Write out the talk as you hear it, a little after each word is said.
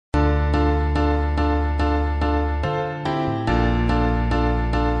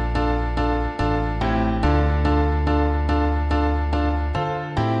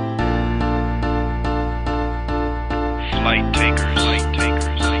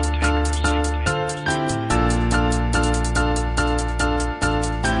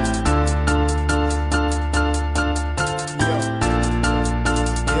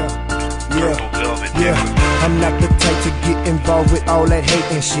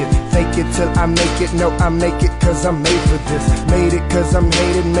and shit. Fake it till I make it, no, I make it cause I'm made for this. Made it cause I'm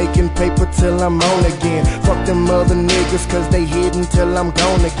hated, making paper till I'm on again. Fuck them other niggas cause they hidden till I'm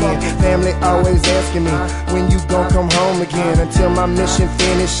gone again. Family always asking me, when you gon' come home again? Until my mission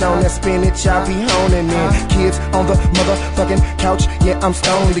finish on that spinach, I'll be honing in. Kids on the motherfucking couch, yeah, I'm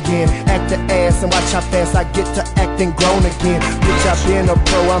stoned again. Act the ass and watch how fast I get to acting grown again. Bitch, I've been a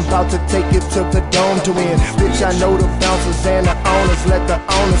pro, I'm about to take it to the dome to win. Bitch, I know the bouncers and the owners, let the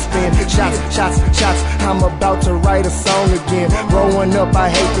owners spin. Shots, shots, shots, I'm about to write a song again. Growing up, I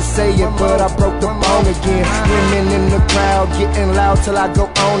hate to say it, but I broke the bone again. Women in the crowd getting loud till I go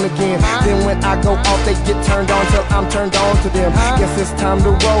on again. Then when I go off, they get turned on till I'm turned on to them. Guess it's time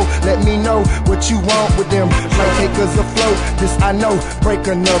to roll, let me know what you want with them. Flight takers afloat, this I know, break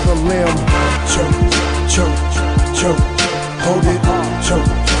another limb. Choke, choke, choke, hold it, choke,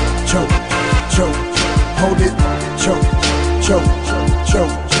 choke, choke, hold it, choke, choke,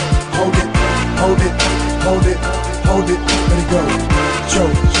 choke, hold it, hold it, hold it, hold it, let it go.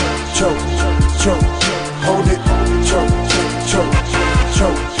 Choke, choke, choke, hold it, choke, choke,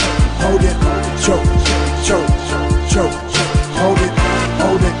 choke, hold it, choke, choke, choke, hold it,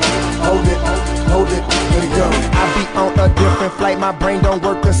 hold it, hold it, hold it, let it go. I be on a different flight, my brain don't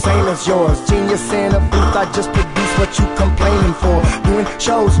work the same as yours. Genius in a booth, I just produce what you complaining for. Doing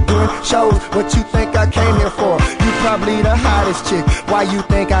shows, what you think I came here for? You probably the hottest chick, why you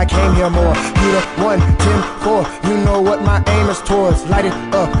think I came here more? You the 1, 10, 4, you know what my aim is towards. Light it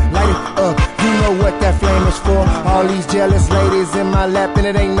up, you know what that flame is for. All these jealous ladies in my lap and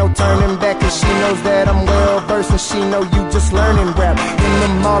it ain't no turning back. Cause she knows that I'm well versed and she know you just learning rap. In the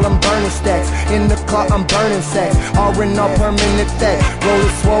mall I'm burning stacks, in the car I'm burning sacks. All in all permanent fat, roll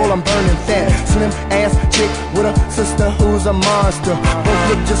it swole, I'm burning fat. Slim ass chick with a sister who's a monster. Both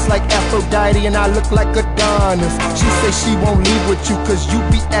look just like Aphrodite and I look like Adonis. She say she won't leave with you cause you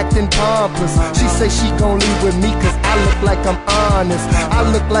be acting pompous. She say she gon' leave with me cause I look like I'm honest. I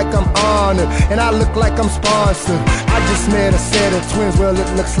look like I'm honored and I look like I'm sponsored. I just met a set of twins, well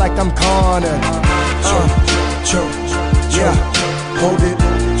it looks like I'm cornered. Choke, choke, choke, hold it,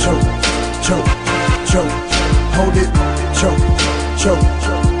 choke, choke, choke, hold it, choke, choke,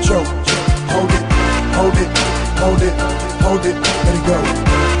 choke, hold it, hold it, hold it, hold it, let it go.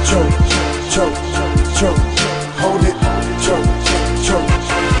 Choke, choke, choke, hold it, choke, choke,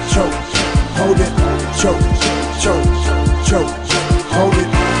 choke, hold it, choke, choke, choke, hold it,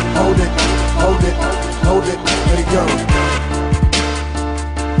 hold it, hold it, hold it, let it go.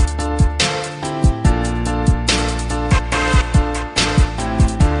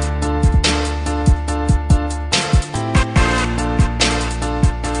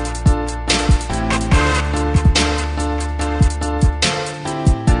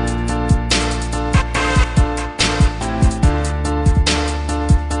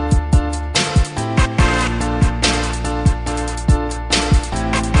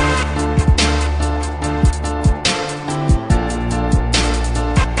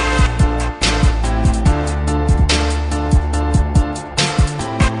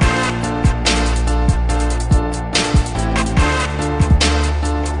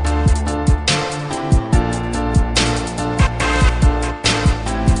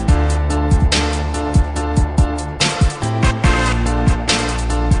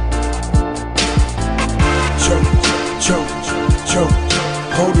 Choke, choke,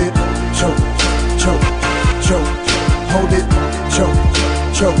 hold it, choke, choke, choke, hold it, choke,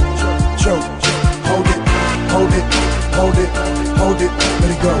 choke, choke, hold it, hold it, hold it, hold it,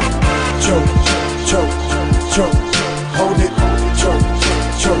 let it go. Choke, choke, choke, hold it, choke,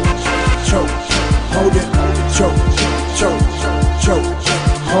 choke, choke, hold it, choke, choke, choke.